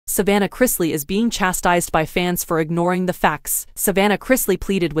Savannah Chrisley is being chastised by fans for ignoring the facts. Savannah Chrisley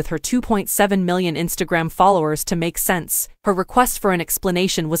pleaded with her 2.7 million Instagram followers to make sense. Her request for an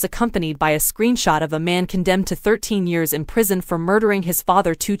explanation was accompanied by a screenshot of a man condemned to 13 years in prison for murdering his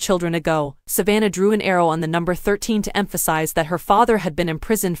father 2 children ago. Savannah drew an arrow on the number 13 to emphasize that her father had been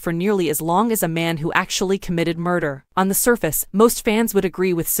imprisoned for nearly as long as a man who actually committed murder. On the surface, most fans would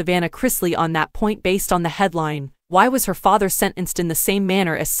agree with Savannah Chrisley on that point based on the headline. Why was her father sentenced in the same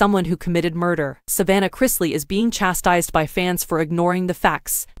manner as someone who committed murder? Savannah Chrisley is being chastised by fans for ignoring the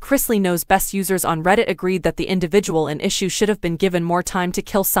facts. Chrisley Knows Best users on Reddit agreed that the individual in issue should have been given more time to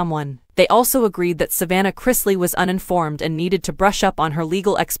kill someone. They also agreed that Savannah Chrisley was uninformed and needed to brush up on her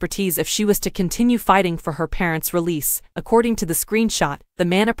legal expertise if she was to continue fighting for her parents' release. According to the screenshot, the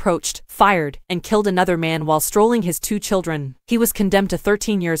man approached, fired, and killed another man while strolling his 2 children. He was condemned to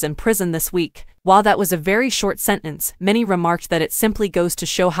 13 years in prison this week. While that was a very short sentence, many remarked that it simply goes to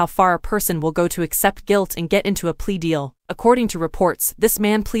show how far a person will go to accept guilt and get into a plea deal. According to reports, this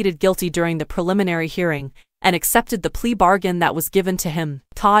man pleaded guilty during the preliminary hearing and accepted the plea bargain that was given to him.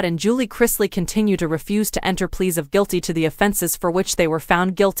 Todd and Julie Chrisley continue to refuse to enter pleas of guilty to the offenses for which they were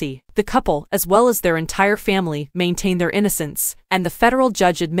found guilty. The couple, as well as their entire family, maintain their innocence, and the federal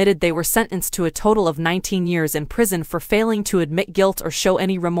judge admitted they were sentenced to a total of 19 years in prison for failing to admit guilt or show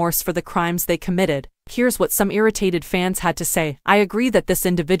any remorse for the crimes they committed. Here's what some irritated fans had to say. I agree that this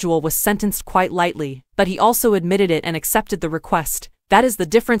individual was sentenced quite lightly, but he also admitted it and accepted the request. That is the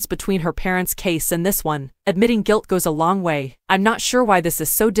difference between her parents' case and this one. Admitting guilt goes a long way. I'm not sure why this is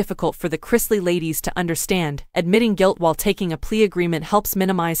so difficult for the Chrisley ladies to understand. Admitting guilt while taking a plea agreement helps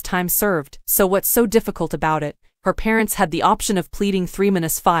minimize time served. So what's so difficult about it? Her parents had the option of pleading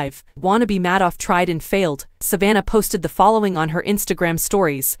 3-5. Wannabe Madoff tried and failed. Savannah posted the following on her Instagram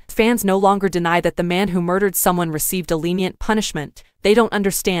stories. Fans no longer deny that the man who murdered someone received a lenient punishment. They don't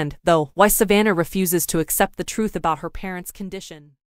understand, though, why Savannah refuses to accept the truth about her parents' condition.